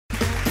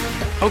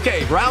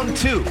Okay, round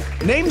two.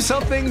 Name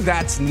something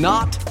that's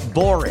not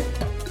boring.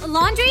 A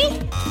laundry?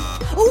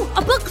 Ooh, a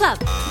book club.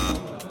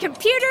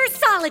 Computer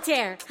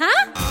solitaire,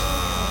 huh?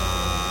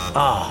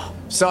 Ah,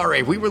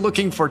 sorry, we were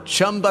looking for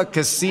Chumba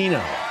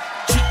Casino.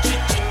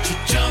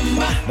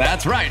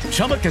 That's right,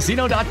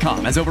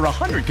 ChumbaCasino.com has over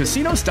 100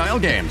 casino-style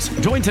games.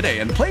 Join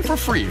today and play for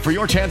free for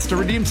your chance to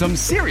redeem some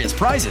serious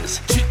prizes.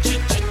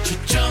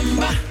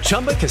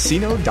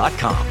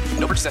 ChumbaCasino.com.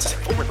 No purchase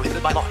necessary. Void where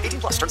prohibited by law.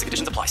 18 plus. Terms and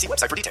conditions apply. See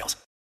website for details.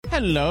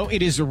 Hello,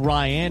 it is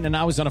Ryan, and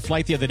I was on a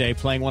flight the other day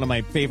playing one of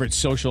my favorite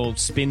social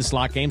spin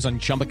slot games on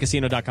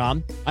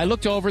ChumbaCasino.com. I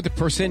looked over at the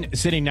person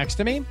sitting next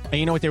to me, and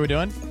you know what they were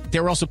doing? They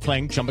were also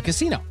playing Chumba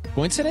Casino.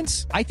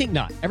 Coincidence? I think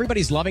not.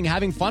 Everybody's loving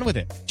having fun with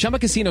it. Chumba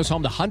Casino is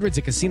home to hundreds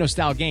of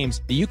casino-style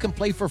games that you can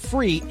play for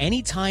free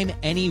anytime,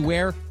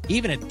 anywhere,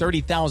 even at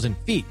 30,000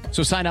 feet.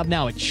 So sign up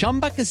now at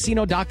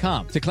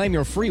ChumbaCasino.com to claim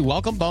your free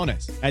welcome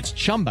bonus. That's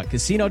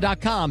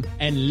ChumbaCasino.com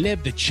and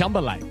live the Chumba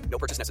life. No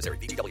purchase necessary.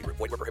 VGW. Void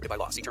where prohibited by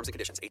law. See terms and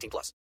conditions. 18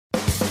 plus.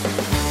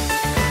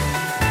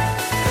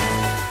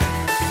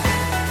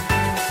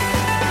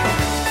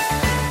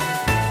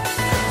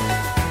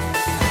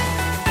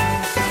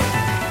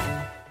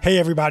 Hey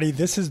everybody,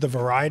 this is the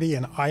Variety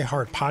and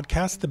iHeart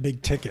podcast, The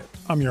Big Ticket.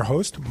 I'm your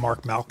host,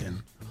 Mark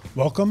Malkin.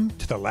 Welcome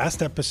to the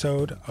last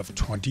episode of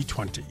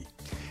 2020.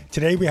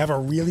 Today we have a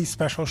really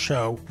special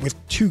show with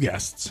two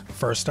guests.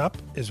 First up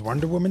is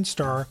Wonder Woman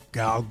star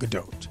Gal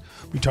Gadot.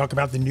 We talk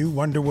about the new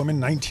Wonder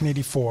Woman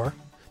 1984,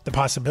 the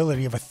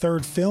possibility of a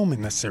third film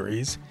in the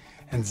series,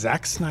 and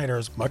Zack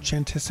Snyder's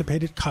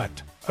much-anticipated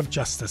cut of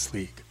Justice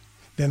League.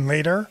 Then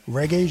later,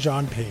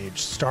 Regé-Jean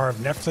Page, star of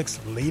Netflix's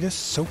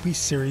latest soapy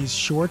series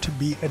sure to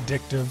be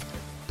addictive,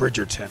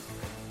 Bridgerton.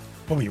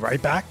 We'll be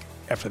right back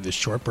after this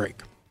short break.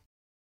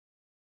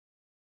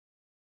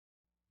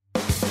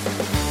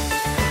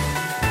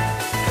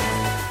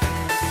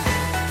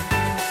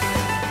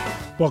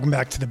 Welcome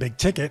back to The Big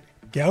Ticket.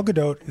 Gal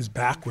Gadot is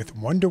back with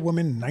Wonder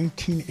Woman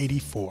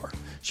 1984.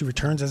 She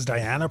returns as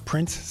Diana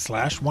Prince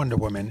 / Wonder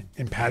Woman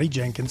in Patty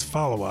Jenkins'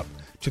 follow-up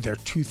to their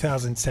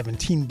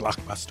 2017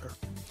 blockbuster.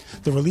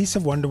 The release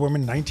of Wonder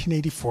Woman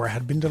 1984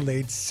 had been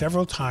delayed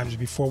several times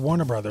before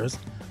Warner Brothers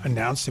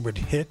announced it would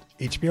hit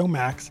HBO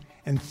Max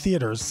and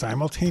theaters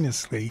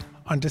simultaneously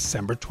on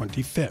December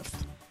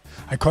 25th.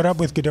 I caught up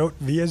with Gadot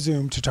via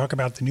Zoom to talk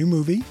about the new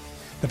movie,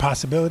 the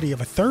possibility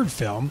of a third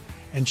film,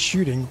 and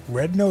shooting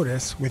Red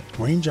Notice with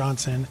Dwayne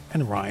Johnson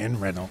and Ryan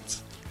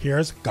Reynolds.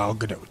 Here's Gal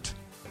Gadot.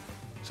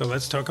 So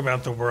let's talk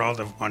about the world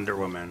of Wonder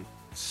Woman.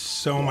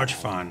 So much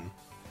fun.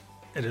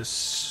 It is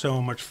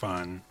so much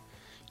fun.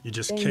 You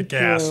just kick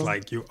ass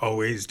like you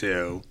always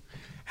do.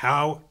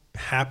 How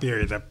happy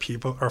are you that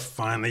people are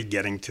finally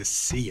getting to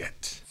see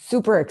it?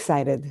 Super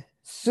excited.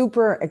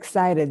 Super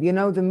excited. You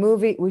know, the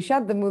movie, we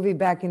shot the movie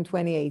back in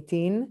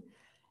 2018,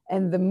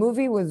 and the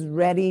movie was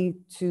ready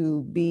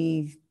to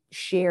be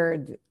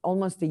shared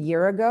almost a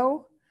year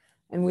ago.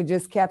 And we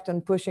just kept on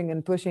pushing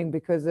and pushing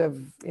because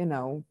of, you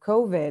know,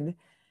 COVID.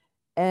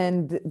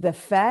 And the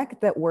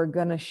fact that we're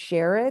going to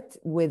share it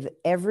with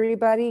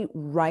everybody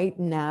right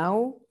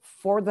now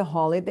for the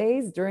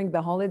holidays, during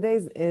the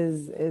holidays,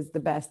 is the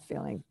best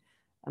feeling.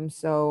 I'm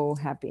so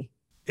happy.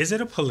 Is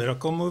it a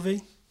political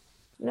movie?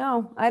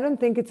 No, I don't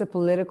think it's a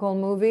political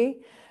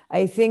movie.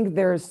 I think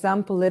there's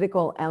some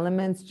political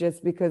elements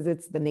just because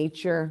it's the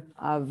nature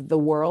of the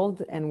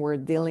world and we're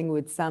dealing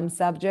with some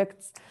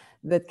subjects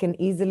that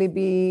can easily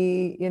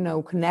be, you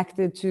know,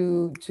 connected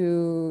to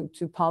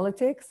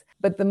politics.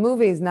 But the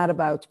movie is not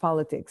about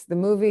politics. The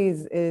movie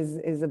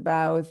is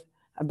about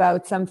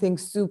something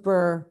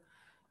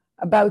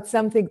about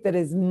something that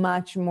is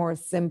much more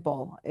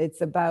simple.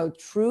 It's about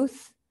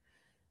truth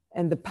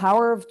and the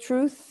power of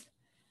truth,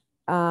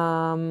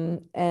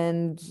 and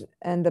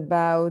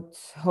about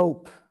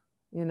hope,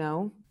 you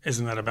know?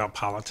 Isn't that about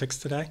politics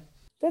today?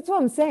 That's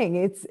what I'm saying.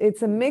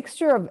 It's a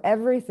mixture of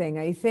everything.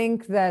 I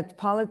think that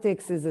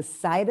politics is a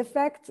side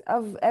effect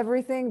of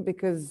everything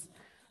because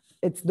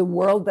it's the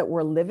world that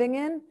we're living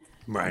in.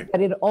 Right.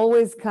 But it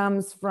always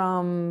comes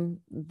from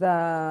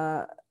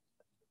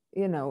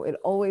it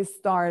always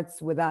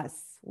starts with us,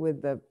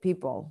 with the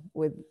people,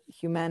 with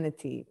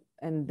humanity.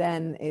 And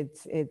then it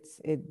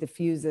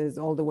diffuses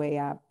all the way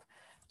up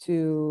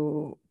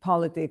to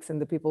politics and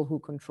the people who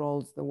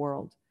controls the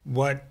world.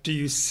 What do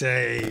you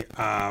say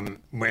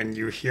when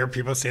you hear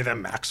people say that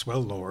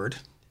Maxwell Lord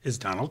is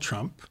Donald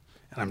Trump?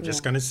 And I'm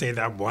just going to say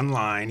that one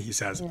line. He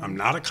says, I'm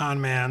not a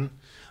con man.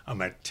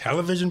 I'm a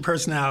television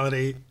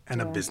personality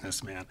and a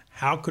businessman.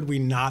 How could we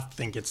not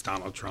think it's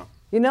Donald Trump?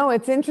 You know,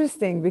 it's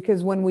interesting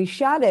because when we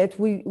shot it,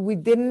 we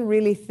didn't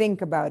really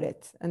think about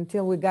it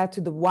until we got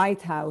to the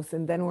White House.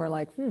 And then we're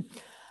like,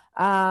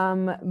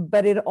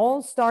 But it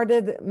all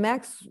started,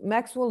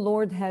 Maxwell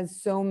Lord has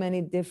so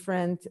many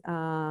different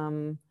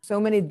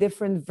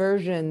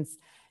versions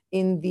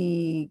in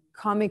the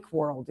comic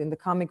world, in the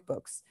comic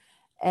books.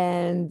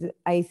 And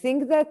I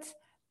think that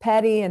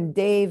Patty and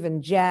Dave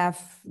and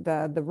Jeff,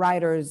 the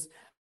writers,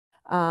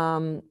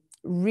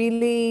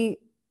 really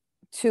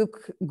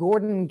took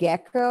Gordon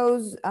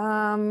Gekko's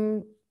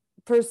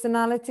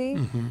personality.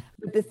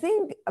 But the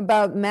thing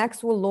about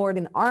Maxwell Lord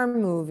in our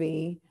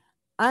movie,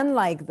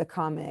 unlike the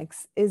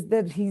comics, is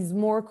that he's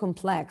more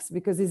complex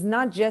because he's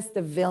not just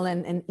a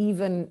villain, an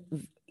even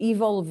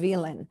evil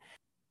villain.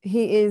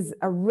 He is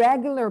a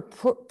regular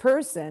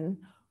person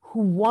who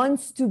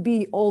wants to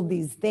be all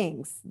these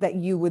things that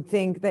you would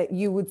think that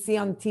you would see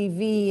on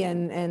TV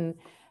and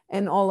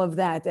all of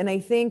that. And I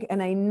think,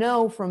 and I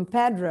know from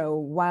Pedro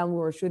while we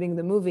were shooting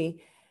the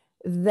movie,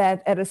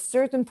 that at a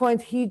certain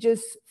point, he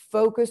just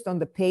focused on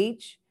the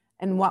page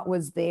and what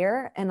was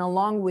there. And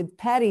along with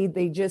Patty,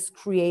 they just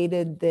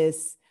created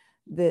this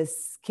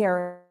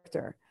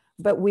character.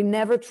 But we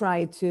never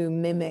tried to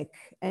mimic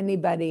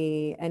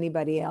anybody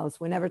else.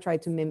 We never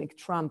tried to mimic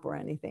Trump or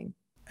anything.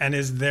 And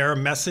is there a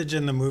message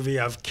in the movie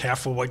of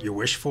careful what you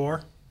wish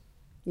for?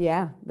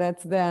 Yeah,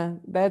 that's what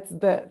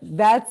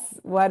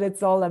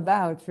it's all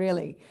about,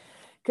 really.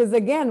 Because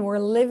again, we're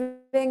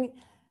living,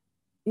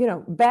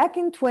 back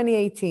in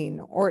 2018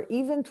 or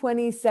even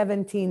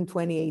 2017,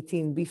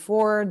 2018,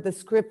 before the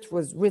script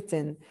was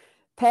written,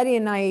 Patty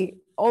and I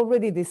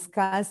already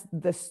discussed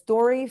the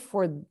story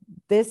for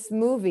this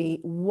movie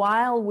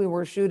while we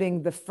were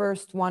shooting the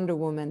first Wonder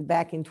Woman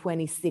back in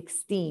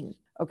 2016.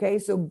 Okay,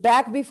 so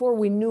back before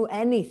we knew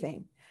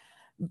anything.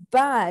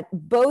 But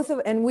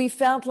and we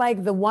felt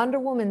like the Wonder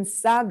Woman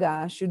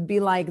saga should be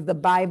like the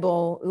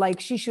Bible, like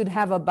she should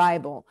have a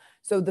Bible.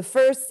 So the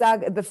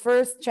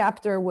first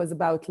chapter was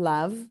about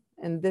love,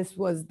 and this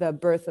was the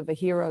birth of a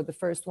hero, the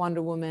first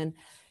Wonder Woman,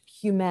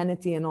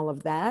 humanity, and all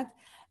of that.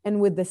 And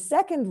with the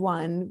second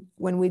one,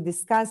 when we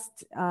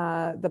discussed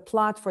the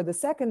plot for the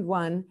second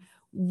one,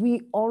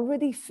 we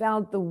already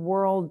felt the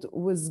world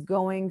was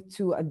going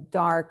to a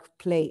dark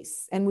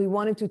place, and we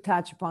wanted to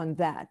touch upon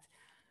that.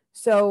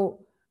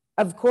 So,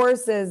 of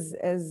course, as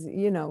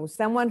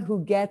someone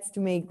who gets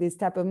to make these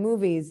type of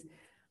movies,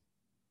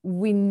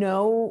 we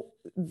know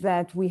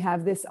that we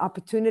have this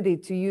opportunity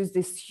to use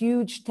this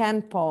huge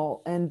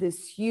tentpole and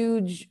this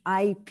huge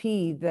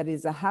IP that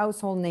is a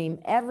household name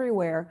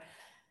everywhere.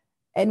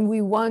 And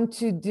we want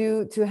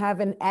to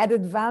have an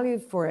added value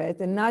for it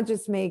and not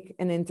just make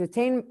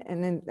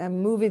a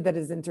movie that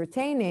is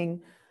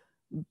entertaining,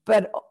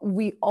 but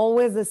we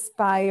always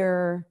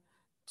aspire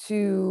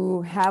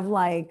to have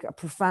like a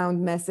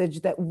profound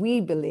message that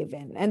we believe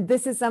in. And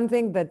this is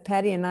something that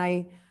Patty and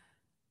I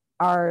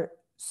are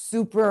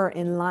super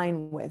in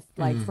line with.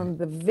 Like from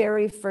the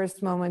very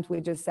first moment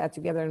we just sat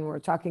together and we're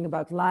talking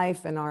about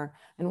life and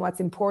what's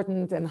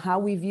important and how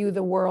we view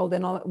the world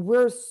and all,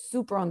 we're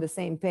super on the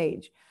same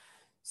page.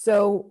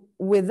 So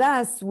with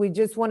us, we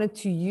just wanted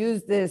to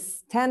use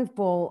this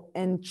tentpole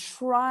and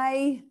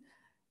try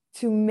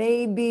to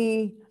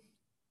maybe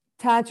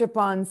touch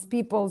upon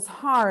people's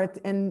heart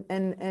and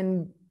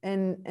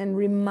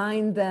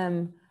remind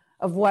them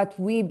of what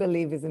we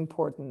believe is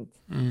important.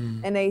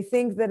 And I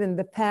think that in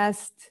the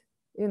past,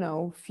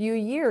 few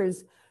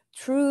years,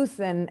 truth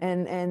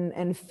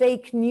and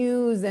fake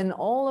news and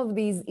all of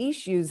these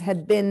issues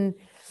had been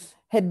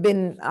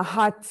a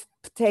hot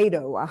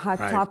potato, a hot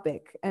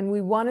topic. And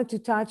we wanted to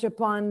touch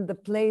upon the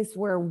place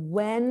where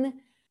when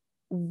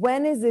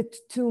is it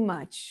too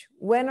much?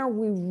 When are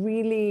we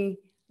really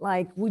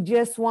like, we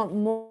just want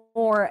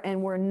more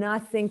and we're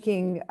not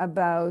thinking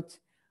about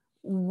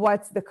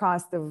what's the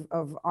cost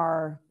of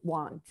our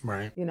want,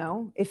 right?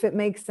 If it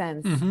makes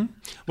sense.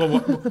 Well,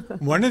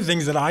 one of the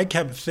things that I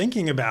kept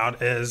thinking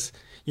about is,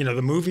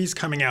 the movie's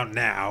coming out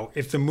now.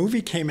 If the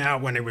movie came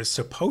out when it was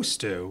supposed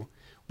to,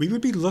 we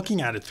would be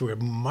looking at it through a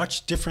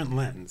much different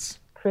lens.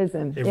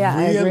 Prism. It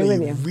I agree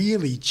with you.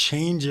 really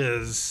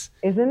changes.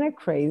 Isn't it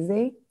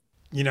crazy?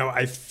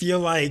 I feel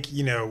like,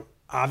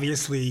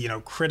 obviously,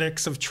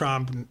 critics of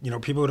Trump,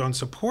 people who don't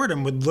support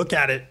him would look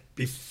at it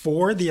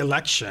before the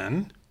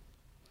election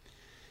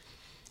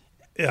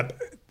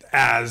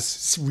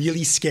as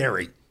really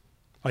scary.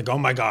 Like, oh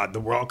my God, the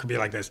world could be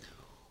like this.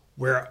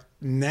 Where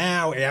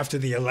now, after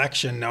the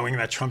election, knowing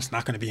that Trump's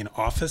not going to be in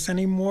office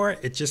anymore,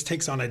 it just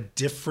takes on a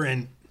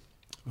different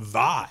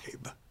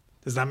vibe.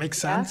 Does that make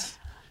sense?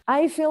 Yeah.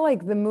 I feel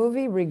like the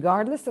movie,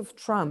 regardless of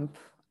Trump,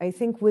 I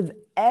think with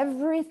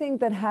everything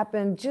that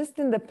happened just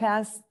in the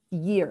past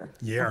year,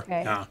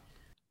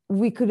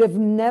 we could have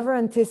never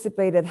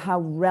anticipated how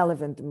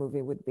relevant the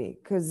movie would be.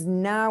 Because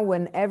now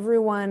when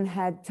everyone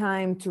had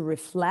time to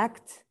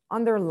reflect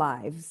on their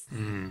lives,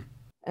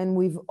 and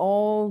we've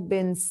all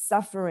been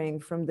suffering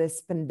from this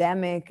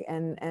pandemic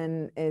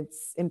and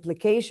its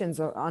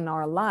implications on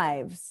our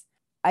lives,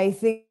 I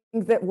think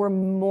that we're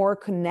more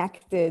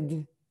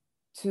connected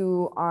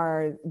to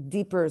our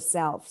deeper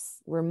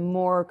selves. We're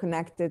more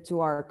connected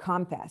to our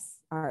compass,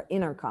 our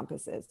inner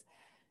compasses.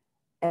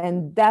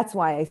 And that's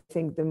why I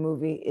think the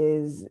movie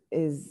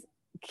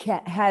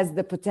has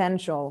the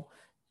potential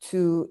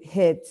to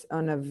hit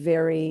on a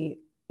very,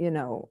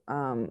 loud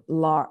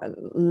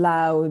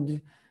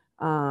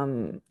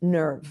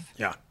nerve.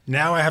 Yeah.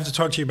 Now I have to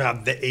talk to you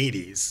about the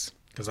 80s,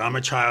 because I'm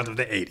a child of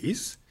the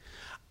 80s.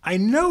 I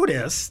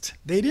noticed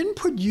they didn't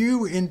put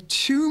you in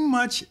too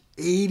much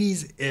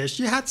 80s-ish.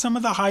 You had some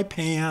of the high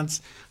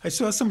pants. I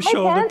saw some High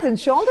shoulder pants and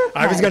shoulder pads.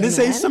 I was going to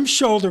say man. some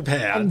shoulder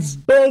pads.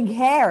 And big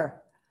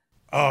hair.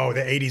 Oh,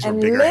 the 80s were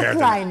And bigger lip hair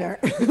liner.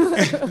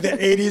 The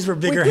 80s were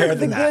bigger hair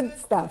than that. The good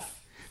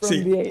stuff from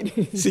See, the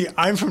 80s. See,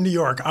 I'm from New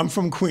York. I'm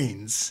from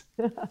Queens.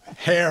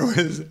 Hair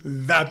was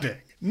that big.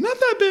 Not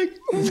that big,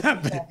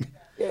 that big.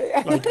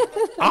 Like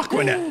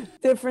Aquanet.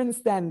 Different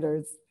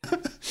standards.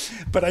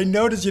 But I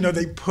noticed,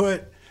 they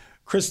put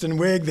Kristen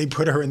Wiig, they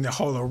put her in the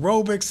whole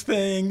aerobics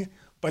thing,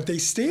 but they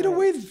stayed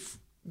away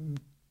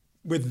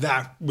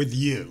with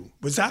you.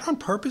 Was that on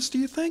purpose, do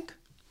you think?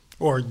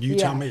 Or you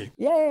tell me.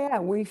 Yeah.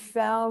 We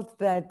felt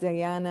that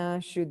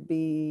Diana should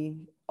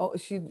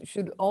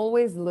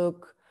always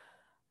look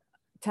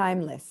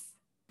timeless.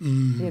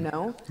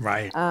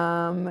 Right.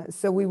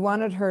 So we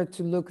wanted her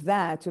to look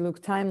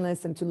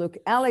timeless and to look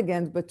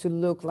elegant, but to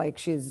look like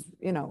she's,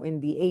 in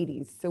the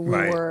 80s. So we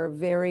were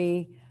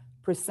very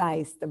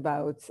precise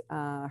about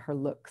her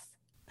looks.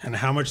 And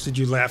how much did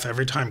you laugh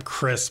every time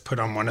Chris put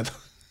on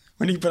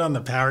when he put on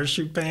the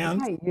parachute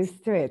bands? I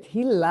used to it.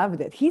 He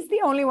loved it. He's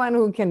the only one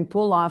who can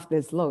pull off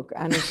this look,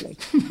 honestly.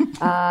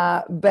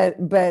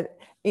 But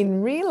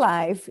in real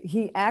life,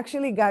 he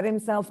actually got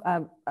himself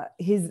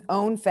his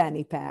own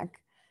fanny pack.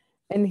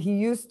 And he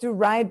used to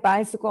ride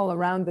bicycle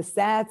around the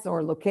sets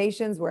or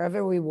locations,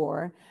 wherever we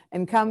were,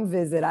 and come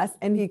visit us.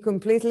 And he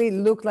completely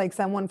looked like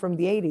someone from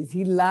the 80s.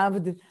 He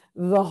loved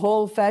the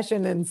whole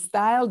fashion and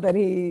style that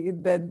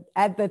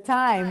at the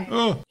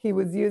time, he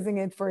was using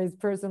it for his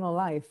personal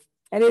life.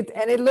 And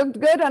it looked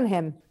good on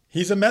him.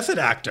 He's a method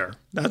actor.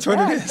 That's what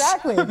it is.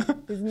 Exactly.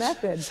 His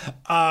method.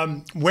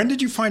 When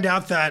did you find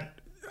out that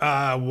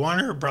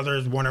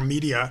Warner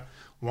Media,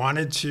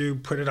 wanted to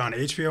put it on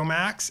HBO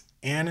Max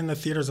and in the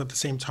theaters at the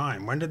same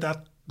time? When did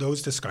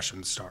those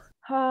discussions start?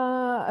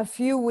 A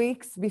few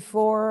weeks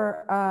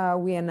before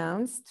we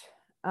announced.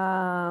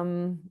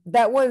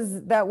 That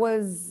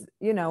was,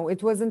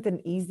 it wasn't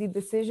an easy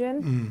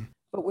decision,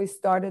 but we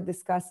started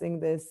discussing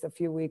this a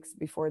few weeks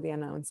before the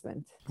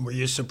announcement. Were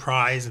you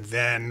surprised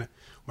then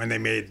when they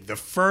made the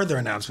further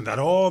announcement that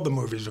all the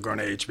movies were going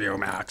to HBO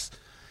Max,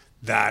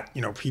 that,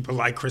 people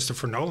like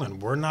Christopher Nolan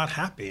were not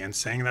happy and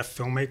saying that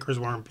filmmakers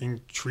weren't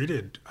being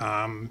treated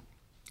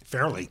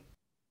fairly?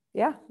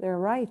 Yeah, they're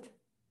right.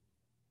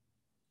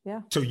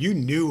 Yeah. So you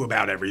knew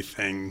about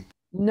everything?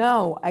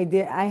 No, I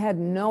did. I had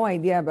no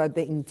idea about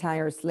the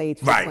entire slate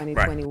for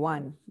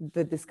 2021. Right.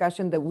 The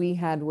discussion that we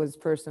had was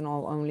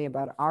personal, only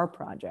about our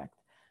project.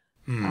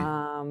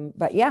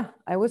 But yeah,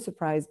 I was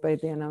surprised by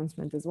the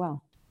announcement as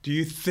well. Do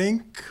you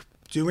think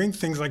doing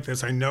things like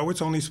this, I know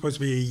it's only supposed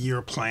to be a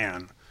year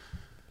plan,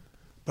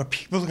 but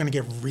people are going to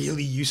get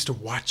really used to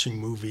watching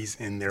movies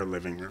in their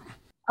living room?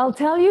 I'll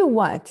tell you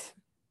what.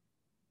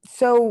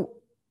 So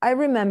I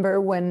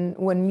remember when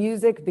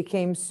music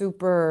became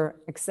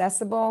super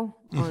accessible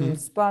on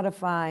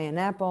Spotify and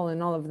Apple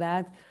and all of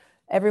that,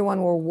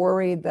 everyone were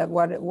worried that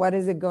what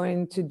is it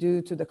going to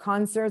do to the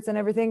concerts and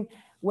everything.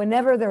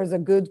 Whenever there's a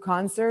good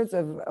concert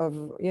of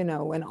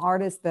an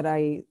artist that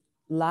I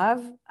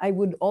love, I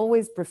would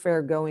always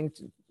prefer going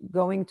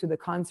to the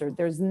concert.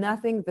 There's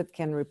nothing that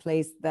can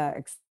replace the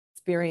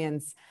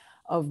experience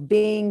of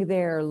being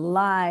there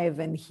live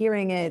and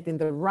hearing it in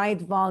the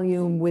right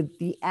volume with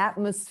the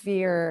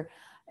atmosphere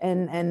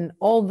and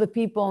all the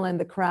people and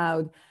the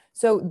crowd.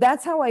 So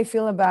that's how I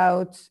feel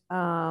about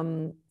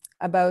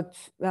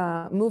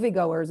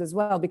moviegoers as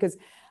well, because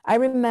I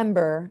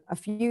remember a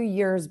few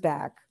years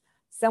back,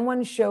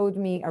 someone showed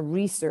me a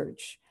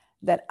research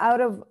that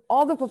out of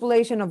all the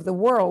population of the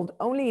world,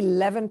 only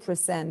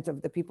 11%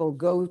 of the people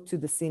go to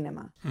the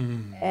cinema.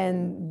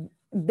 And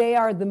they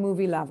are the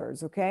movie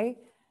lovers, okay?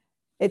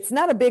 It's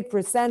not a big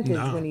percentage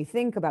when you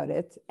think about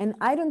it. And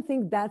I don't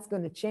think that's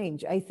going to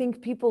change. I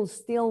think people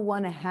still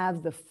want to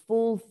have the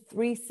full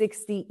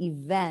 360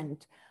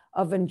 event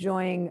of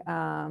enjoying,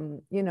 a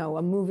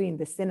movie in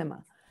the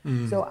cinema.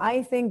 So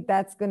I think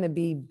that's going to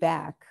be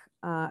back.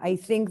 I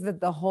think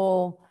that the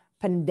whole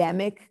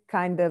pandemic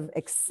kind of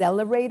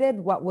accelerated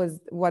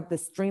what the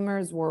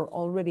streamers were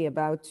already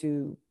about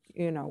to,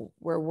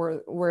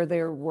 where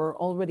they were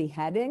already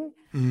heading.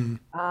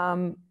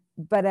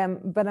 But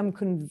I'm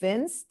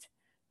convinced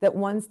that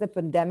once the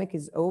pandemic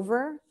is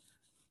over,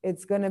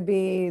 it's going to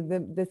be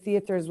the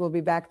theaters will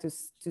be back to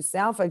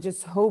self. I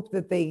just hope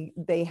that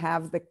they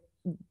have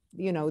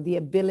the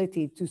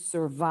ability to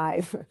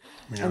survive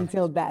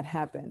until that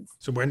happens.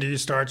 So when do you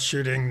start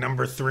shooting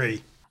number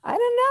 3? I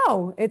don't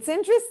know. It's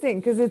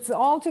interesting because it's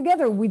all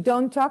together. We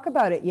don't talk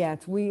about it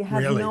yet. We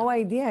have no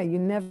idea. You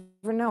never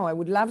know. I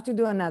would love to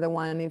do another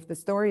one if the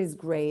story is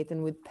great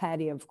and with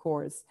Patty, of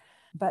course.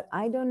 But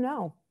I don't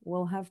know.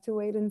 We'll have to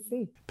wait and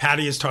see.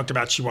 Patty has talked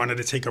about she wanted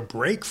to take a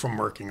break from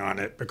working on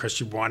it because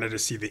she wanted to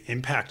see the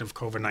impact of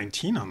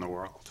COVID-19 on the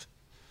world.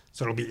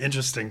 So it'll be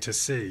interesting to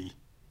see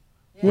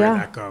where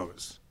that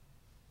goes.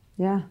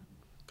 Yeah.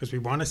 Because we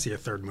want to see a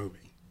third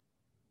movie.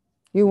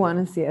 You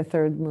want to see a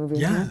third movie?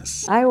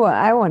 Yes. Huh?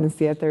 I want to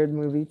see a third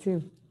movie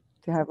too.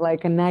 To have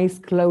like a nice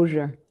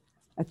closure.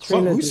 A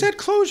trilogy. Who said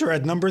closure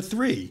at number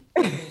 3?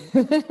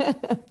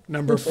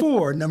 Number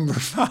 4, number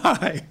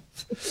 5.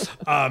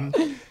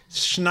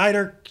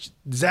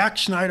 Zack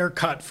Snyder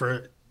cut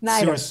for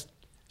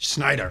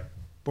Snyder.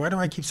 Why do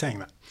I keep saying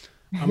that?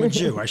 I'm a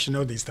Jew. I should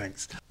know these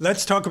things.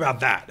 Let's talk about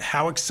that.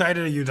 How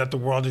excited are you that the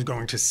world is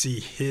going to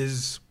see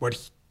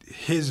what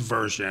his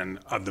version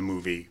of the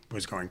movie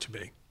was going to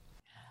be?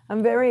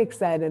 I'm very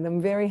excited.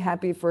 I'm very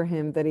happy for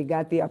him that he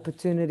got the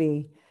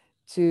opportunity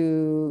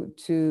to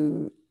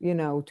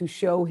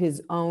show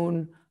his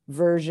own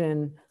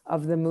version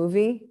of the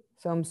movie.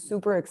 So I'm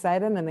super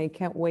excited and I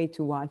can't wait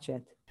to watch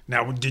it.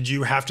 Now, did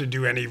you have to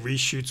do any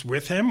reshoots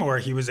with him, or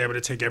he was able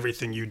to take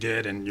everything you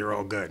did and you're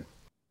all good?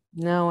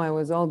 No, I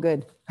was all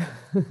good.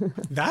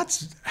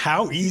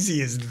 How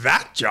easy is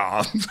that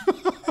job?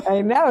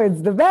 I know,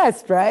 it's the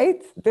best,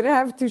 right? Didn't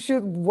have to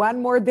shoot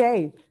one more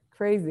day.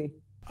 Crazy.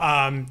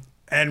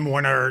 And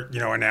Warner,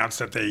 announced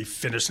that they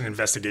finished an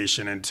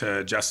investigation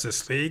into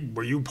Justice League.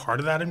 Were you part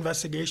of that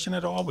investigation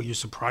at all? Were you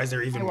surprised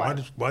there even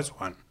was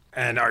one?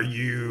 And are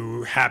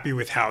you happy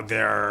with how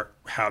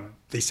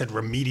they said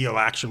remedial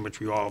action, which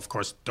we all, of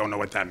course, don't know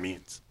what that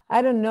means?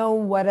 I don't know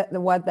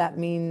what that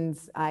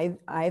means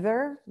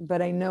either,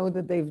 but I know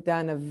that they've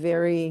done a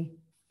very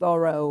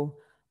thorough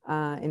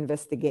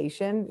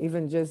investigation,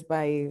 even just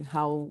by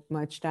how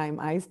much time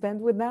I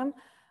spent with them.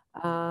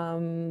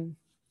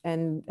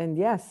 And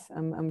yes,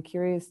 I'm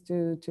curious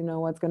to know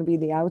what's going to be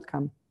the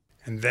outcome.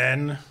 And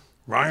then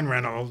Ryan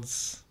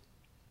Reynolds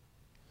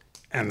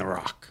and The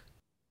Rock.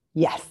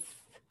 Yes.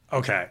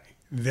 Okay.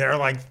 They're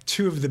like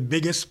two of the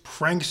biggest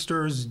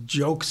pranksters,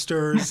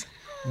 jokesters.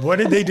 What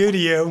did they do to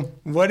you?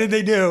 What did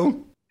they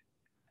do?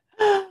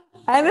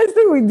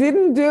 Honestly, we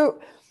didn't do.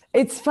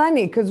 It's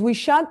funny because we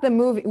shot the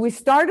movie. We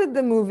started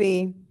the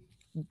movie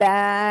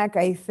back,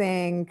 I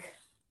think,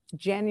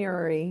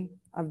 January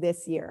of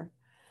this year.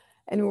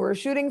 And we were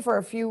shooting for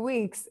a few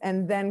weeks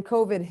and then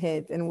COVID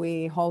hit and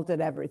we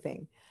halted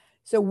everything.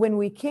 So when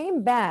we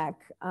came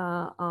back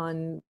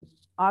on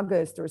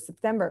August or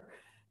September,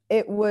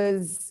 it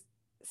was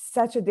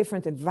such a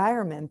different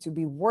environment to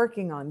be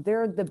working on.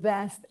 They're the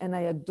best and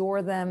I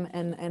adore them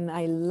and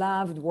I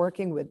loved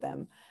working with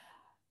them.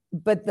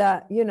 But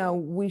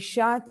we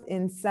shot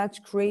in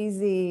such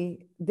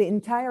crazy, the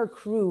entire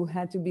crew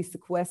had to be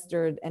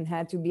sequestered and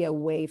had to be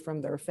away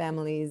from their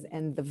families.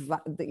 And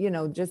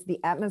just the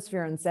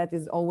atmosphere on set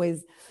is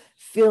always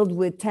filled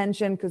with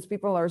tension because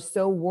people are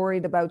so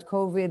worried about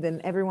COVID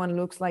and everyone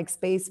looks like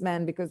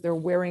spacemen because they're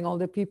wearing all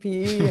the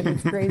PPE and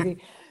it's crazy.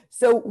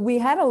 So we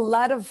had a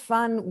lot of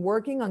fun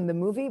working on the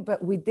movie,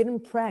 but we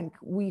didn't prank.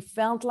 We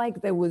felt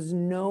like there was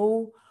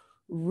no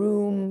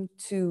room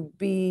to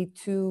be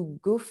too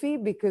goofy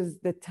because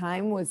the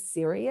time was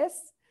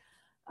serious.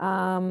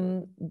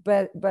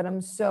 But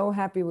I'm so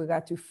happy we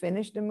got to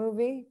finish the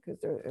movie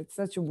because it's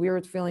such a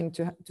weird feeling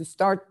to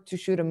start to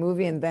shoot a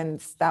movie and then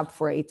stop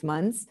for 8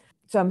 months.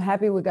 So I'm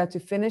happy we got to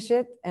finish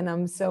it. And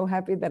I'm so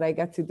happy that I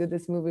got to do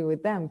this movie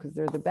with them because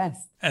they're the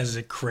best. As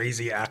a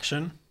crazy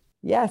action?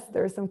 Yes,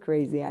 there's some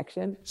crazy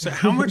action. So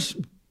how much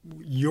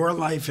your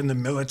life in the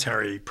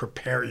military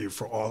prepare you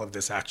for all of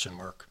this action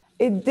work?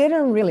 It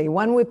didn't really.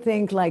 One would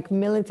think like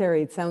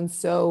military, it sounds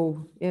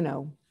so,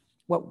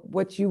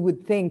 what you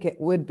would think it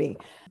would be.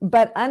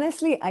 But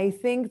honestly, I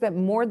think that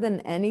more than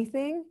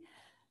anything,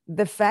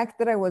 the fact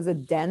that I was a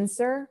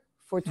dancer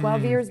for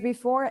 12 years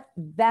before,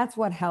 that's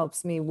what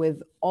helps me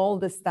with all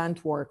the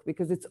stunt work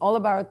because it's all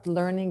about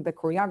learning the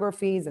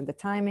choreographies and the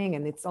timing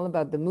and it's all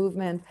about the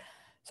movement.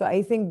 So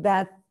I think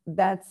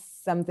that's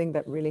something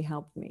that really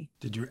helped me.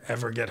 Did you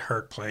ever get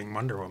hurt playing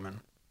Wonder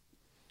Woman?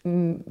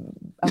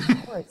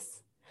 Of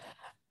course.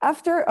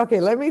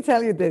 Let me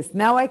tell you this.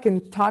 Now I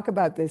can talk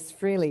about this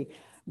freely.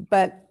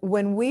 But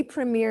when we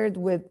premiered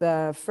with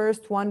the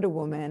first Wonder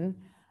Woman,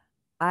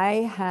 I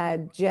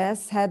had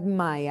just had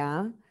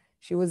Maya.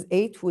 She was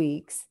 8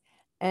 weeks.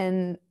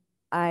 And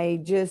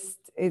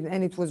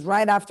it was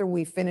right after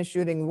we finished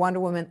shooting Wonder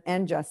Woman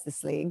and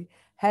Justice League,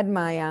 had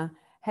Maya,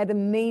 had a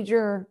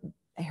major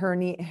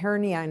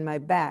hernia in my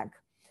back.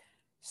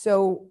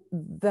 So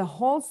the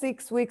whole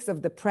 6 weeks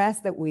of the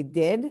press that we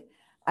did,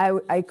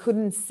 I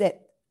couldn't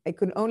sit. I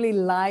could only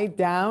lie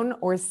down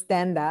or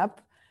stand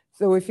up.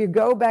 So if you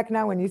go back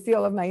now, when you see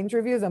all of my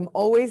interviews, I'm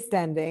always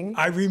standing.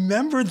 I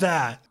remember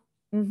that.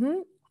 Mm-hmm.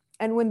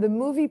 And when the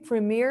movie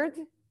premiered,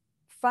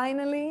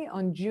 finally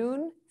on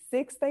June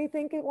 6th, I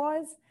think it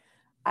was,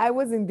 I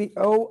was in the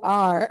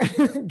OR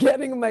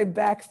getting my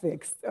back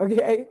fixed,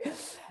 okay?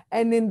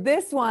 And on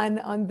this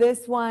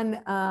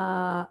one,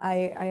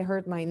 I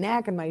hurt my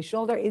neck and my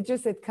shoulder.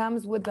 It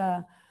comes with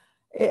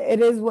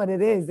it is what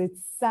it is.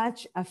 It's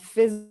such a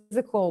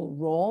physical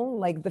role.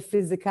 Like the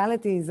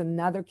physicality is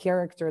another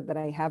character that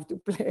I have to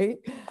play,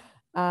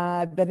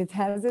 that it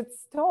has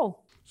its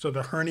toll. So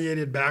the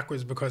herniated back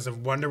was because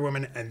of Wonder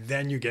Woman, and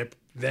then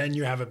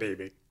you have a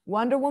baby.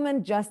 Wonder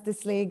Woman,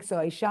 Justice League. So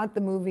I shot the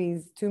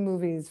 2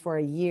 movies for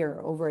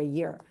over a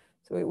year.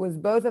 So it was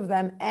both of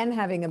them and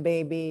having a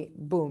baby,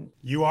 boom.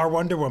 You are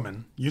Wonder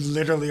Woman. You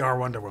literally are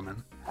Wonder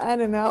Woman. I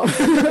don't know.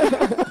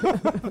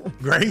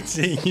 Great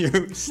seeing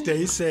you.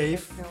 Stay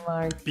safe. Thank you,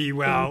 Mark. Be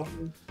well.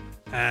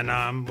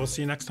 And we'll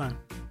see you next time.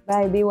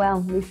 Bye. Be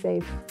well. Be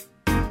safe.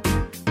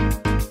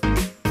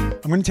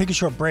 I'm going to take a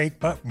short break,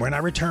 but when I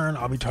return,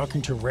 I'll be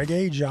talking to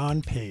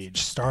Regé-Jean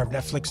Page, star of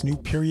Netflix's new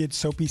period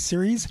soapy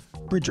series,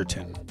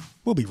 Bridgerton.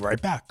 We'll be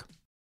right back.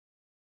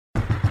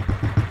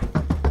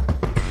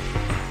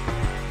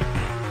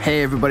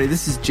 Hey everybody,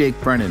 this is Jake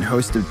Brennan,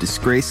 host of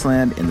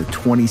Disgraceland and the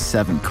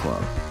 27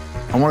 Club.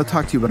 I want to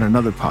talk to you about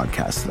another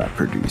podcast that I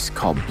produce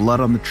called Blood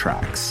on the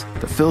Tracks,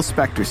 the Phil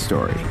Spector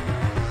story.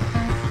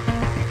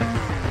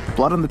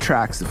 Blood on the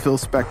Tracks, the Phil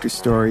Spector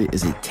story,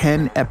 is a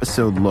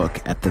 10-episode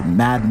look at the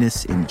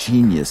madness and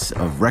genius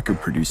of record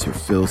producer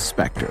Phil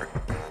Spector.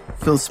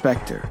 Phil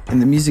Spector and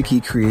the music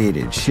he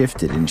created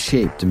shifted and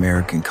shaped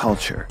American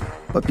culture.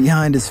 But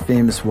behind his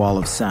famous wall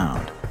of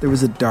sound, there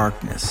was a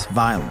darkness,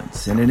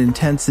 violence, and an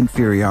intense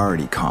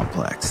inferiority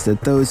complex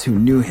that those who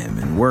knew him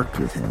and worked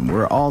with him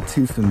were all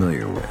too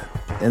familiar with,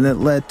 and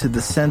that led to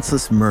the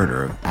senseless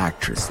murder of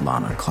actress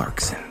Lana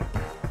Clarkson.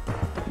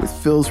 With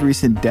Phil's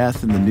recent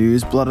death in the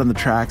news, Blood on the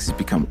Tracks has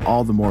become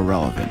all the more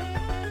relevant.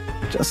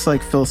 Just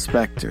like Phil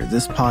Spector,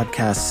 this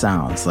podcast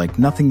sounds like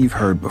nothing you've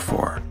heard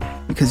before,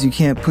 because you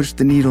can't push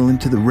the needle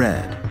into the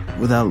red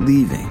without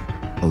leaving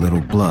a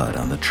little blood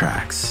on the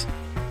tracks.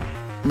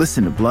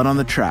 Listen to Blood on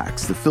the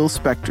Tracks, the Phil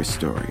Spector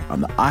story,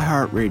 on the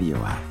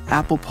iHeartRadio app,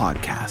 Apple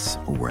Podcasts,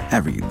 or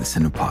wherever you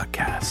listen to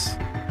podcasts.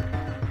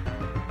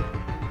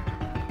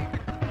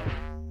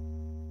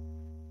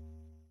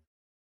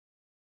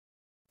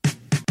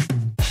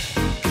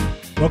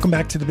 Welcome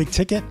back to The Big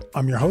Ticket.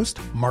 I'm your host,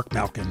 Mark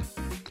Malkin.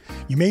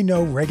 You may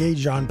know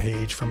Regé-Jean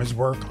Page from his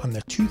work on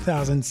the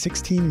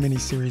 2016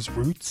 miniseries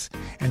Roots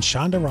and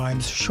Shonda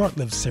Rhimes'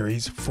 short-lived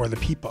series For the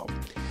People.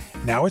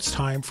 Now it's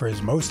time for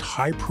his most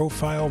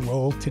high-profile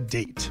role to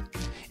date.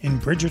 In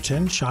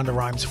Bridgerton, Shonda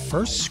Rhimes'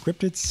 first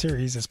scripted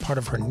series as part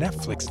of her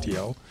Netflix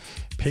deal,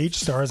 Page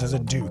stars as a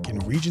duke in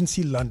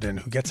Regency London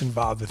who gets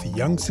involved with a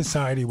young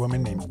society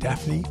woman named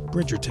Daphne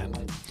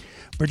Bridgerton.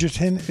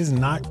 Bridgerton is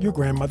not your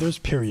grandmother's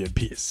period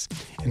piece.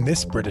 In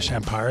this British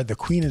Empire, the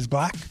Queen is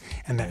black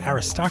and the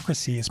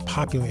aristocracy is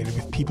populated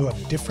with people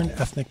of different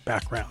ethnic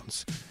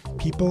backgrounds.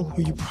 People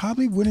who you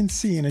probably wouldn't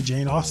see in a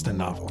Jane Austen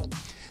novel.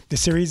 The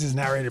series is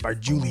narrated by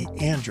Julie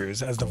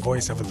Andrews as the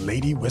voice of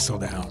Lady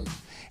Whistledown.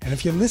 And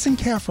if you listen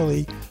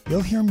carefully, you'll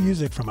hear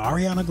music from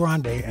Ariana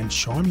Grande and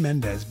Shawn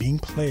Mendes being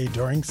played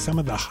during some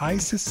of the high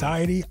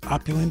society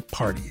opulent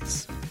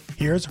parties.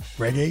 Here's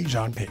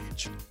Regé-Jean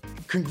Page.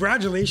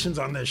 Congratulations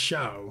on this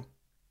show.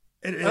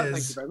 It is. Thank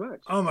you very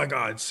much. Oh my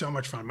God, so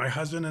much fun. My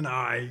husband and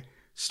I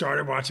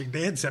started watching,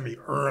 they had sent me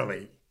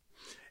early,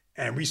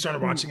 and we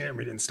started watching it and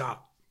we didn't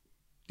stop.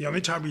 The only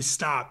time we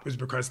stopped was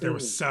because there were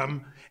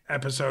some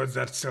episodes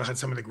that still had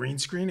some of the green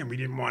screen and we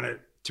didn't want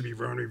it to be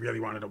ruined. We really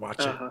wanted to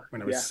watch it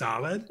when it was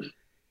solid.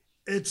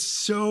 It's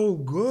so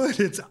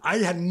good. I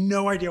had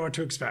no idea what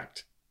to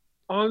expect.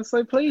 Oh, I'm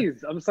so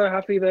pleased. I'm so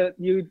happy that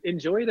you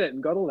enjoyed it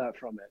and got all that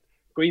from it.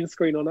 Green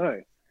screen or no.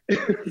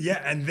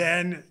 Yeah, and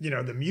then,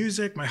 the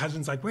music, my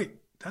husband's like, wait,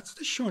 that's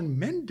the Shawn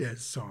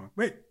Mendes song.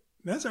 Wait,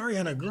 that's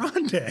Ariana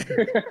Grande.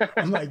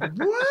 I'm like,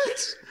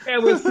 what? Yeah,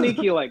 we're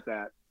sneaky like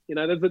that.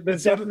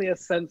 There's definitely a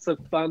sense of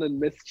fun and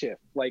mischief,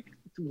 like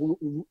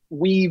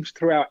weaved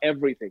throughout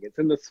everything. It's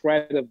in the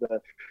thread of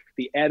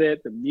the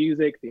edit, the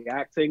music, the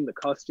acting, the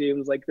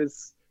costumes. Like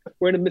this,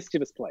 we're in a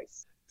mischievous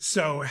place.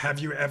 So have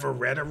you ever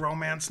read a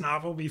romance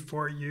novel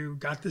before you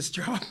got this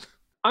job?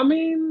 I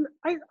mean,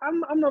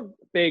 I'm not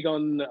big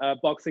on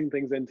boxing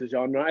things into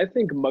genre. I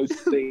think most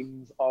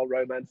things are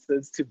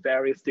romances to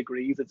various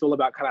degrees. It's all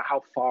about kind of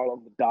how far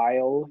along the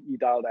dial you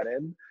dial that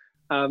in.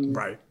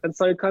 Right. And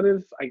so kind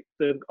of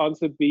the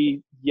answer would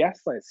be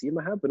yes, I assume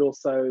I have, but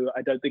also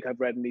I don't think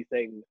I've read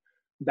anything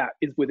that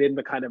is within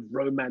the kind of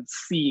romance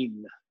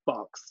scene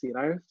box,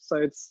 So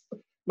it's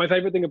my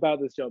favorite thing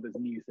about this job is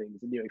new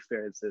things and new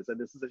experiences. And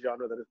this is a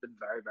genre that has been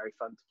very, very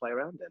fun to play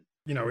around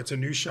in. It's a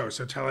new show.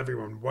 So tell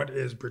everyone, what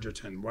is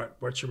Bridgerton?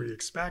 What should we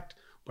expect?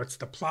 What's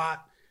the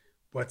plot?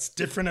 What's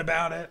different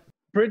about it?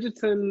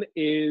 Bridgerton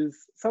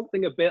is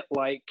something a bit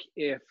like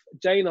if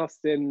Jane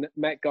Austen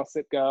met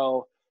Gossip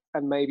Girl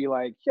and maybe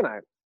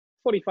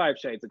 45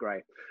 Shades of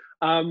Grey.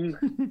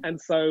 And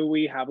so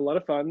we have a lot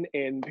of fun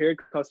in period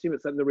costume.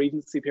 It's set in the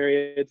Regency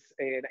period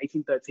in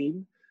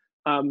 1813.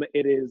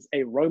 It is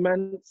a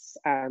romance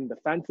and a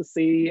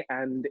fantasy,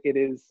 and it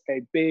is a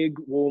big,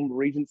 warm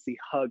Regency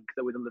hug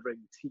that we're delivering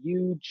to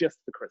you just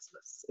for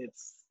Christmas.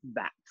 It's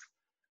that.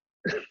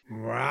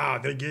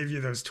 Wow, they gave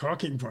you those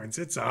talking points.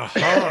 It's a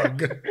hug.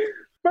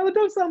 Brother,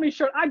 don't sell me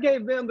short. I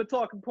gave them the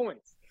talking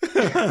points.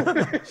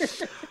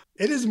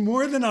 It is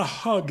more than a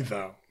hug,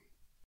 though.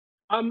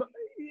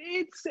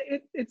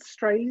 It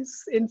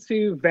strays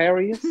into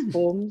various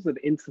forms of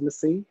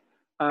intimacy.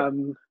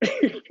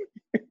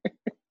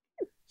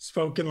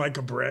 Spoken like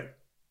a Brit.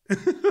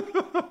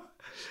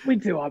 We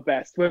do our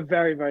best. We're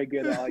very, very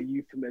good at our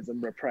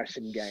euphemism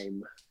repression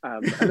game.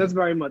 And that's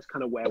very much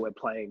kind of where we're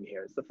playing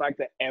here. It's the fact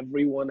that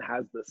everyone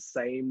has the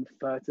same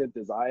furtive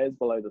desires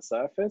below the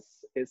surface.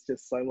 It's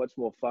just so much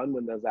more fun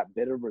when there's that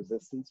bit of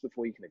resistance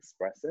before you can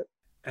express it.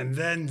 And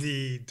then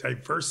the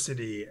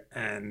diversity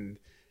and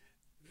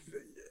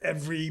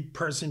every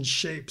person's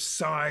shape,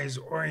 size,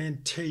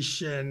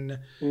 orientation,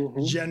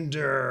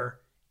 gender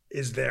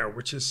is there,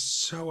 which is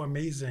so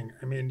amazing.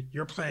 I mean,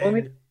 you're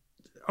playing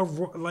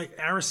like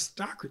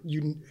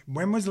aristocracy.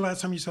 When was the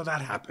last time you saw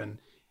that happen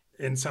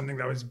in something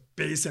that was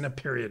based in a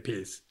period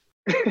piece?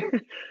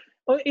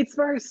 Well, it's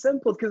very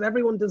simple because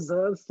everyone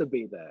deserves to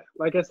be there.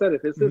 Like I said,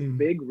 if it's this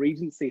big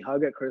Regency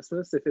hug at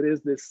Christmas, if it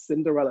is this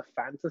Cinderella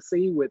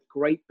fantasy with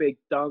great big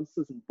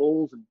dances and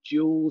balls and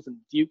jewels and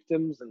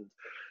dukedoms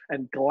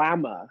and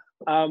glamour,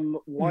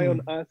 why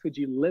on earth would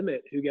you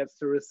limit who gets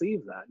to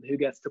receive that and who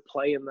gets to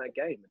play in that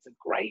game? It's a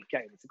great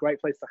game. It's a great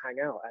place to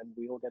hang out, and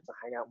we all get to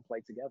hang out and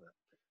play together.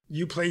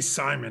 You play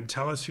Simon.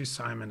 Tell us who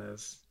Simon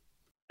is.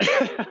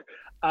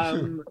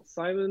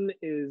 Simon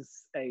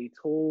is a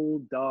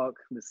tall, dark,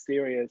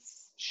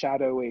 mysterious,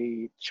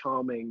 shadowy,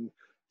 charming,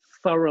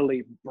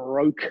 thoroughly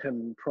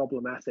broken,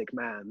 problematic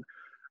man,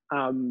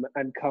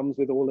 and comes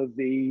with all of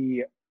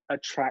the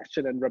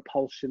attraction and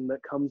repulsion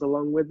that comes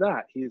along with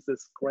that. He's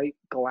this great,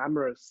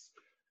 glamorous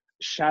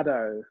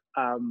shadow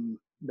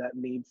that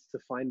needs to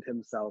find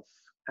himself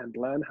and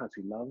learn how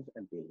to love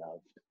and be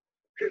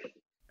loved.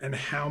 And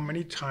how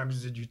many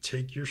times did you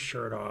take your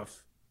shirt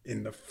off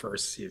in the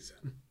first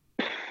season?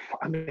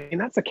 I mean,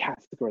 that's a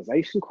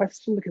categorization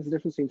question, because the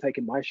difference between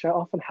taking my shirt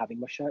off and having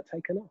my shirt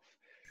taken off.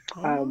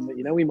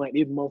 You know, we might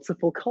need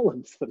multiple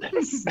columns for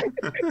this.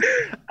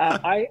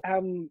 I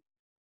am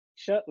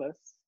shirtless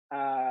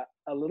a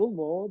little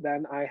more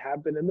than I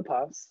have been in the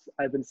past.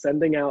 I've been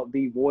sending out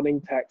the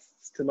warning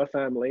texts to my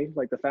family.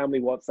 Like, the family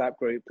WhatsApp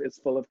group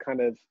is full of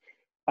kind of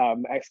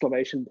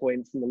exclamation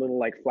points and the little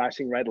like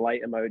flashing red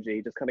light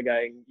emoji, just kind of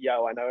going,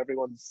 yo, I know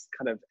everyone's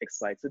kind of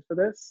excited for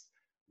this,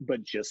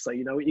 but just so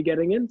you know what you're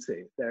getting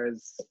into, there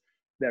is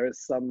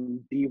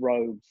some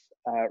derobed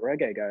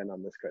reggae going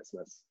on this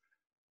Christmas.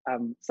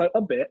 So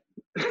a bit.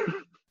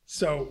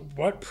 So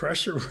what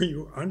pressure were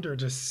you under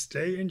to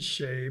stay in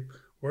shape?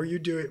 Were you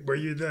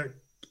the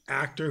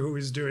actor who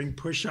was doing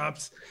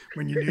push-ups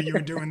when you knew you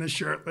were doing the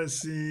shirtless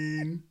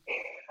scene?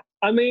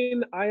 I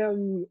mean, I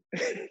am.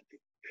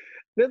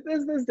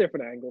 There's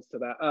different angles to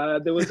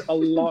that. There was a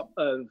lot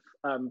of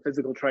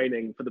physical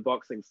training for the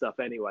boxing stuff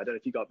anyway. I don't know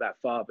if you got that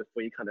far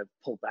before you kind of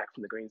pulled back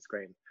from the green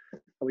screen.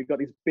 And we got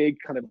these big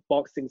kind of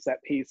boxing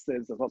set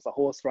pieces. There's lots of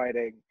horse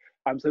riding.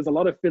 So there's a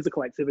lot of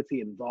physical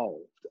activity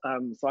involved.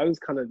 So I was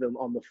kind of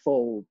on the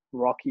full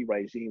Rocky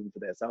regime for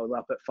this. I was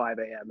up at 5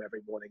 a.m.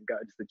 every morning,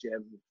 going to the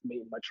gym,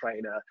 meeting my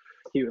trainer.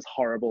 He was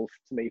horrible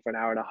to me for an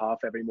hour and a half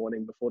every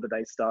morning before the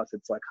day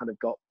started. So I kind of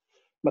got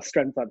my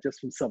strength up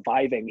just from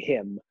surviving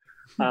him.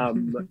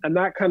 And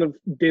that kind of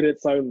did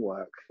its own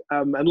work.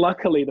 And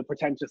luckily, the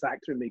pretentious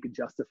actor in me could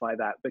justify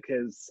that,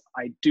 because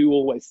I do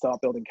always start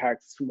building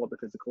characters from what the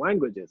physical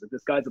language is. If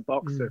this guy's a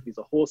boxer, if he's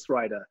a horse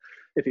rider,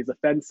 if he's a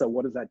fencer,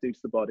 what does that do to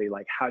the body?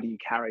 Like, how do you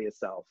carry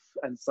yourself?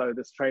 And so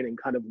this training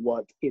kind of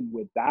worked in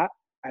with that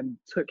and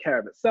took care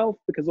of itself,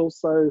 because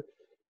also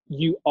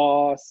you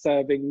are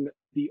serving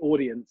the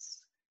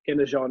audience in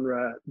a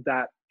genre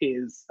that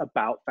is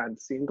about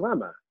fantasy and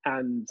glamour.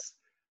 And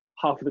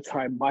half of the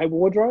time, my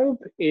wardrobe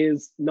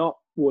is not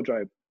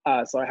wardrobe.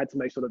 So I had to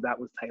make sure that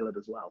was tailored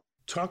as well.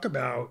 Talk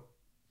about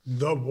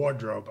the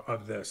wardrobe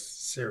of this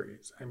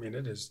series. I mean,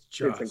 it's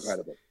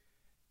incredible.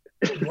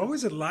 What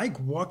was it like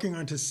walking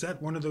onto set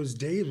one of those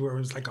days where it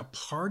was like a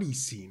party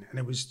scene, and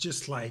it was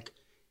just like,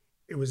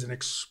 it was an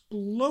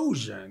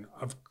explosion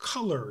of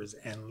colors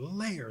and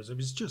layers. It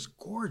was just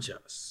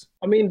gorgeous.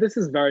 I mean, this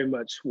is very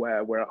much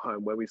where we're at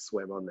home, where we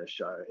swim on this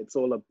show. It's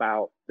all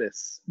about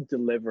this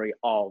delivery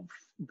of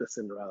the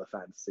Cinderella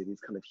fantasy, these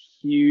kind of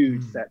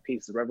huge set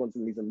pieces where everyone's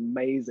in these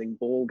amazing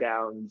ball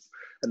gowns,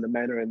 and the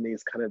men are in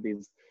these kind of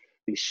these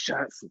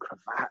shirts and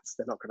cravats.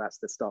 They're not cravats,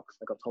 they're stocks.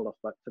 I got told off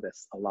for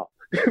this a lot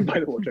by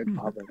the wardrobe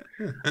department.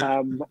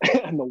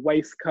 And the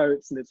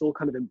waistcoats, and it's all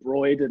kind of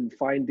embroidered and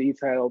fine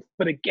detailed.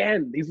 But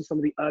again, these are some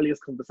of the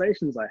earliest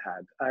conversations I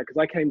had, because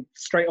I came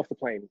straight off the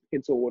plane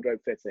into a wardrobe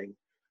fitting.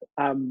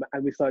 And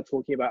we started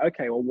talking about,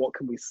 okay, well, what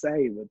can we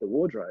say with the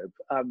wardrobe?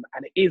 And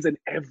it is in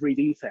every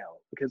detail,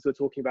 because we're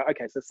talking about,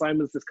 okay, so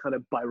Simon's this kind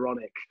of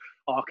Byronic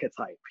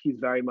archetype. He's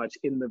very much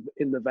in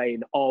the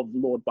vein of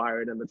Lord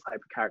Byron and the type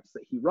of characters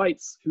that he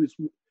writes, who's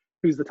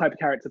the type of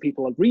character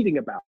people are reading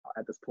about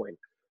at this point.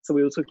 So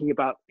we were talking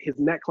about his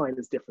neckline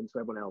is different to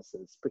everyone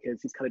else's,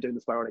 because he's kind of doing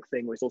this Byronic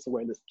thing where he's also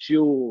wearing this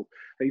jewel,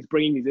 and he's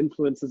bringing these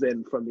influences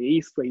in from the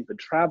East, where he's been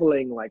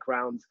traveling, like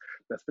around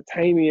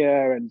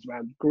Mesopotamia and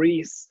around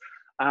Greece.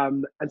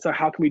 And so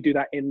how can we do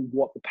that in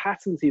what the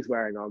patterns he's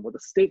wearing on, what the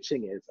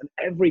stitching is? And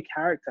every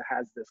character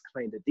has this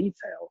kind of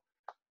detail.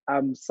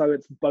 So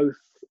it's both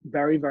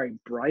very, very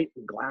bright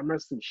and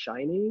glamorous and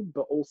shiny,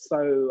 but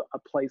also a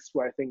place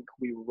where I think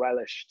we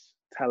relished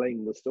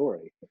telling the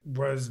story.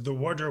 Was the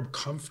wardrobe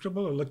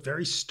comfortable? It looked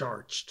very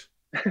starched.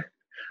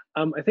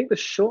 I think the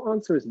short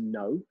answer is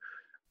no.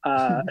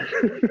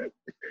 The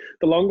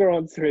longer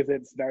answer is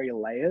it's very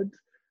layered.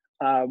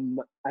 And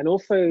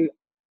also,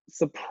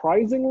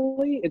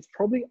 surprisingly, it's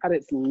probably at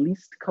its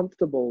least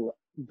comfortable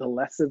the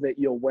less of it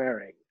you're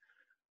wearing.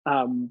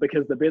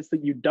 Because the bits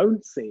that you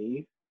don't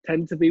see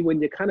tend to be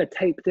when you're kind of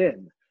taped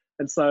in.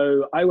 And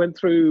so I went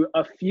through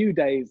a few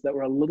days that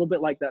were a little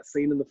bit like that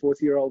scene in The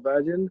 40-Year-Old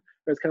Virgin,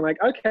 where it's kind of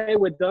like, okay,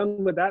 we're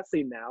done with that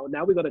scene now.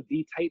 Now we've got to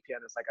de-tape you.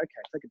 And it's like,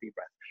 okay, take a deep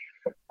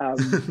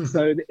breath.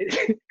 So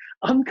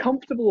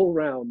uncomfortable all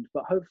round,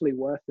 but hopefully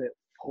worth it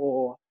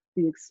for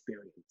the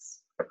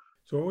experience.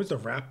 So what was the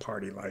wrap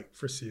party like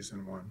for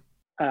season 1?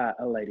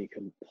 A lady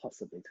can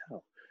possibly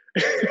tell.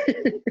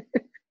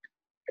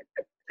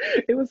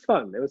 It was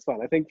fun.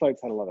 I think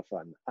folks had a lot of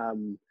fun.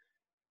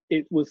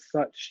 It was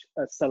such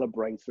a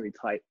celebratory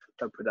type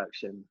of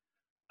production.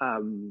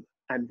 And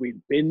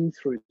we'd been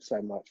through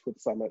so much with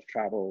so much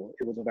travel.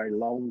 It was a very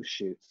long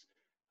shoot.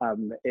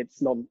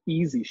 It's not an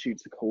easy shoot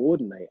to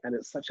coordinate, and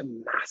it's such a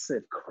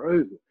massive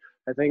crew.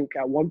 I think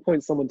at one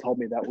point someone told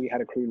me that we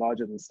had a crew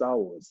larger than Star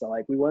Wars. So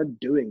like we weren't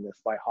doing this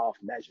by half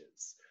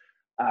measures.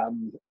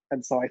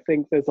 And so I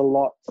think there's a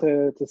lot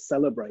to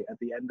celebrate at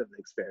the end of an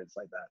experience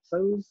like that.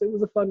 So it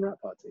was a fun wrap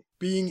party.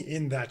 Being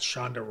in that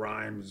Shonda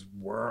Rhimes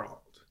world,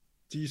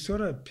 do you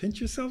sort of pinch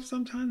yourself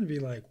sometimes and be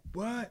like,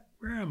 what?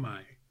 Where am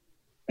I?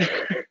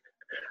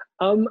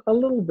 A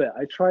little bit.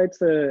 I try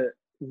to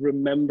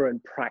remember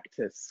and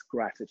practice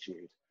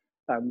gratitude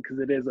because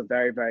it is a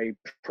very, very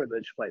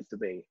privileged place to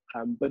be.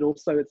 But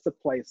also it's a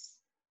place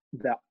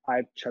that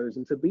I've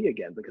chosen to be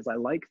again because I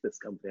like this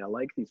company. I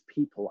like these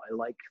people. I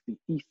like the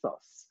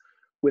ethos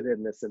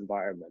within this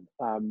environment.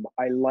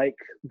 I like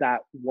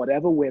that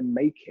whatever we're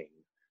making,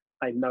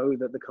 I know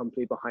that the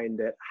company behind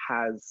it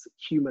has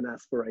human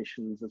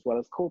aspirations as well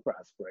as corporate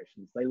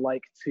aspirations. They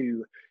like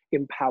to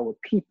empower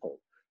people.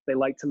 They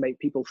like to make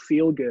people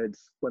feel good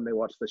when they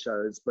watch the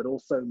shows, but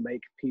also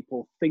make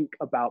people think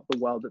about the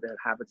world that they're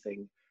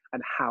inhabiting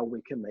and how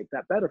we can make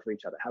that better for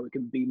each other, how we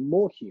can be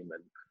more human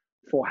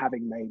for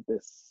having made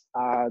this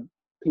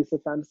piece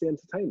of fantasy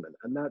entertainment.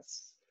 And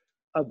that's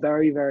a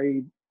very,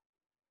 very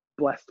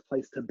blessed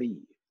place to be,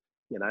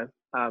 you know?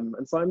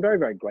 And so I'm very,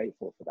 very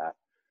grateful for that.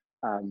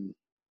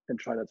 And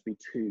try not to be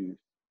too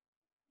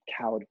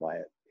cowed by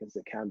it because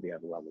it can be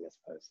overwhelming, I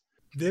suppose.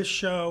 This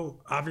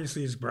show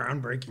obviously is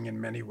groundbreaking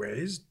in many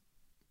ways.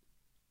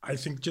 I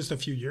think just a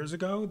few years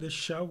ago, this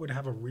show would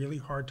have a really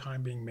hard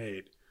time being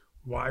made.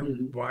 Why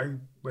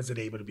was it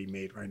able to be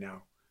made right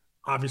now?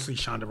 Obviously,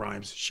 Shonda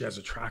Rhimes, she has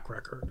a track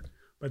record,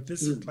 but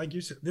this is, like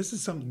you said, this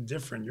is something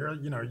different.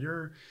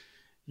 You're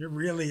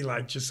really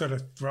like just sort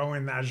of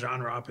throwing that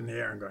genre up in the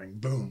air and going,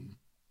 boom.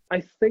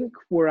 I think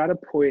we're at a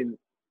point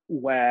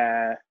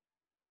where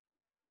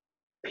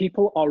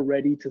people are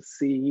ready to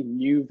see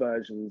new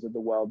versions of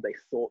the world they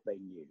thought they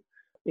knew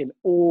in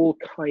all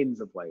kinds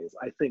of ways.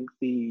 I think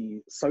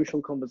the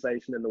social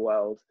conversation in the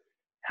world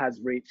has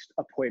reached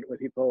a point where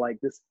people are like,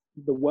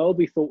 the world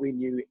we thought we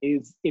knew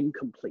is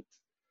incomplete.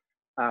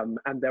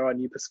 And there are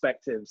new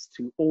perspectives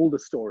to all the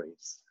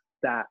stories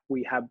that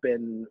we have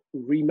been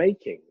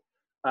remaking.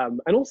 And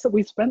also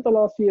we spent the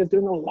last few years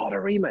doing a lot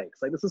of remakes.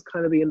 Like this is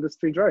kind of the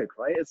industry joke,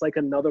 right? It's like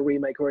another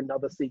remake or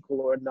another sequel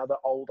or another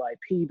old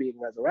IP being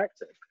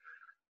resurrected.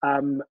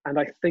 And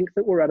I think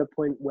that we're at a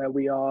point where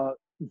we are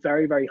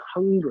very, very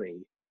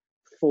hungry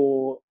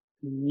for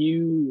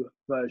new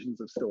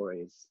versions of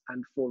stories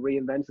and for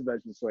reinvented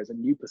versions of stories and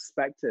new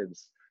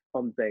perspectives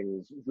on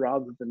things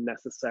rather than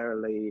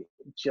necessarily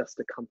just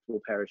a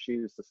comfortable pair of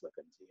shoes to slip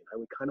into. You know,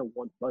 we kind of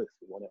want both.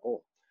 We want it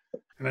all.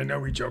 And I know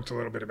we joked a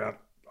little bit about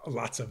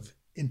lots of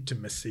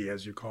intimacy,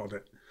 as you called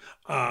it.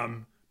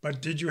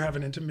 But did you have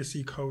an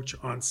intimacy coach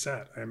on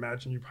set? I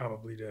imagine you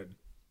probably did.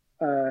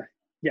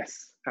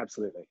 Yes,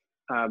 absolutely.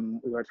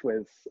 We worked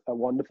with a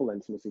wonderful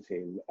intimacy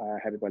team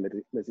headed by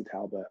Lizzie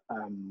Talbot,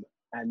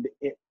 and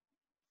it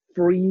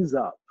frees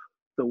up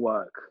the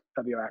work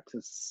of your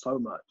actors so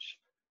much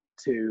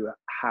to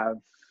have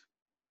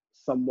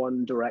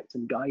someone direct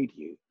and guide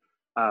you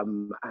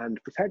and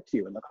protect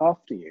you and look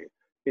after you.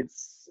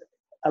 It's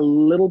a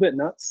little bit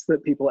nuts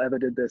that people ever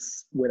did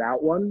this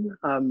without one.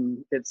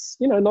 It's,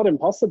 not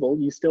impossible.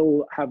 You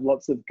still have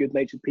lots of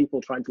good-natured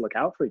people trying to look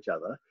out for each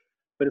other.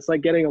 But it's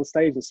like getting on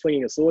stage and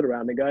swinging a sword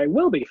around and going,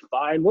 we'll be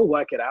fine, we'll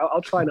work it out.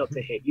 I'll try not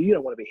to hit you. You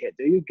don't want to be hit,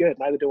 do you? Good,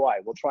 neither do I.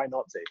 We'll try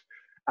not to.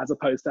 As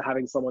opposed to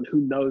having someone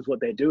who knows what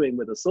they're doing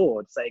with a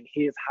sword saying,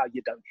 here's how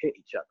you don't hit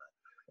each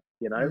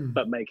other,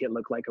 but make it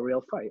look like a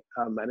real fight.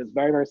 And it's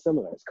very, very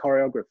similar. It's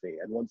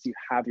choreography. And once you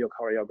have your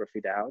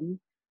choreography down,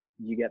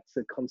 you get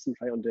to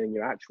concentrate on doing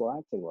your actual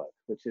acting work,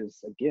 which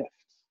is a gift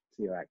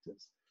to your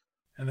actors.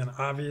 And then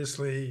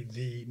obviously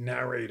the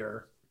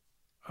narrator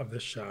of the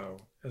show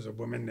is a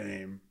woman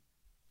named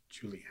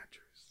Julie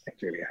Andrews.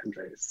 Julie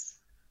Andrews.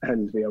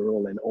 And we are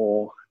all in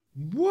awe.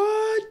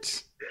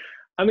 What?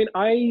 I mean,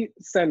 I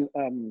sent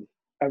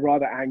a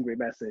rather angry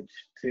message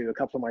to a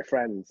couple of my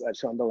friends at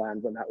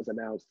Shondaland when that was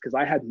announced, because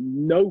I had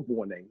no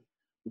warning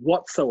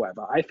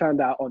whatsoever. I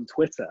found out on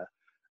Twitter,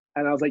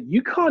 and I was like,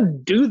 you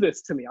can't do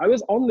this to me. I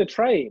was on the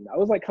train. I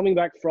was like coming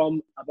back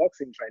from a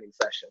boxing training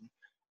session,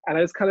 and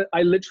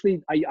I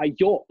literally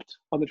yawped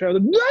on the train. I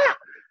was like, "Nah!"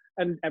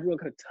 And everyone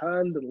kind of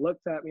turned and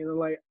looked at me and they're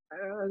like,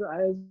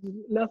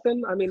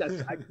 nothing. I mean, I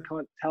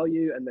can't tell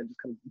you, and then just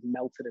kind of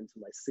melted into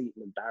my seat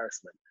in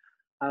embarrassment.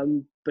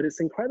 But it's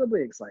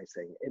incredibly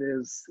exciting. It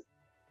is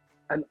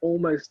an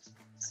almost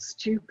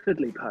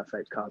stupidly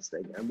perfect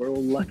casting, and we're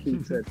all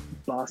lucky to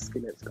bask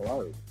in its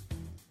glow.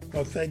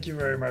 Well, thank you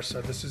very much,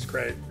 sir. This is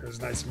great. It was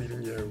nice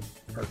meeting you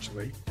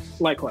virtually.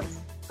 Likewise.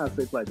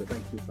 Absolute pleasure.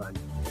 Thank you, Simon.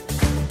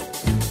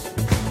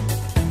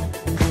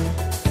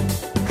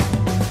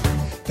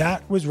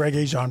 That was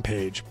Regé-Jean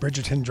Page.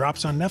 Bridgerton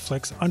drops on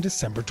Netflix on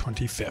December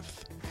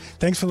 25th.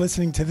 Thanks for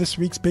listening to this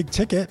week's Big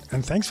Ticket,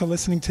 and thanks for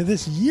listening to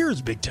this year's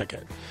Big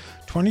Ticket.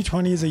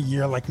 2020 is a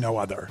year like no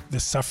other. The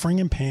suffering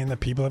and pain that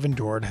people have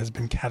endured has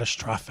been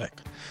catastrophic.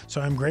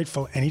 So I'm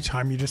grateful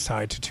anytime you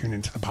decide to tune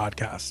into the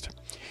podcast.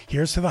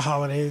 Here's to the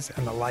holidays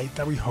and the light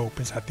that we hope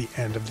is at the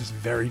end of this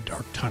very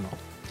dark tunnel.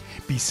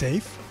 Be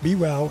safe, be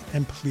well,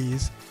 and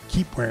please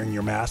keep wearing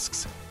your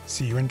masks.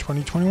 See you in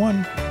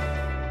 2021.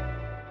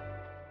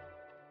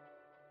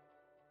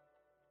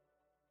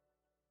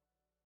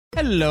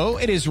 Hello,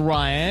 it is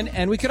Ryan,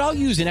 and we could all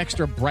use an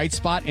extra bright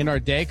spot in our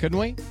day, couldn't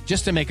we?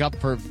 Just to make up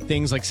for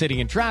things like sitting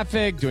in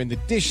traffic, doing the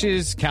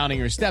dishes, counting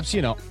your steps,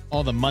 you know,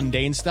 all the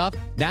mundane stuff.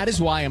 That is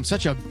why I'm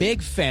such a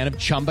big fan of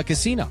Chumba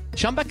Casino.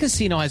 Chumba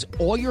Casino has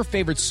all your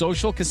favorite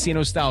social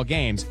casino-style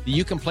games that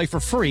you can play for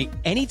free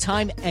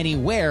anytime,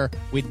 anywhere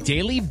with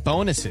daily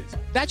bonuses.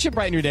 That should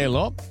brighten your day a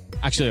little.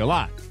 Actually, a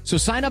lot. So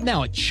sign up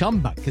now at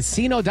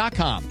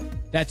ChumbaCasino.com.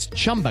 That's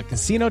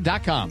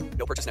ChumbaCasino.com.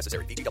 No purchase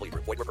necessary. VGW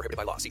Group. Void where prohibited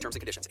by law. See terms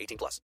and conditions.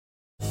 18+.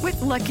 With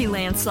Lucky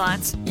Land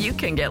Slots, you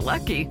can get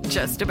lucky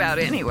just about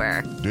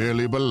anywhere.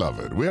 Dearly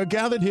beloved, we are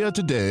gathered here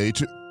today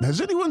to...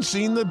 Has anyone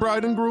seen the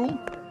bride and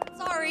groom?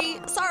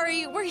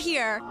 Sorry, we're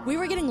here. We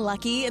were getting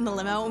lucky in the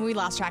limo and we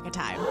lost track of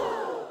time.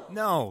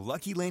 No,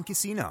 Lucky Land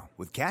Casino.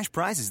 With cash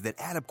prizes that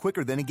add up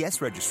quicker than a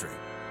guest registry.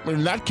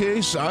 In that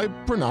case, I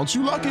pronounce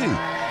you lucky.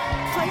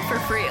 Play for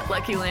free at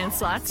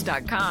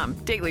LuckyLandSlots.com.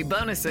 Daily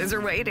bonuses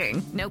are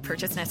waiting. No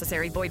purchase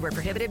necessary. Void where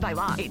prohibited by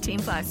law.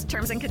 18+.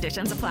 Terms and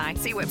conditions apply.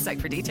 See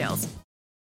website for details.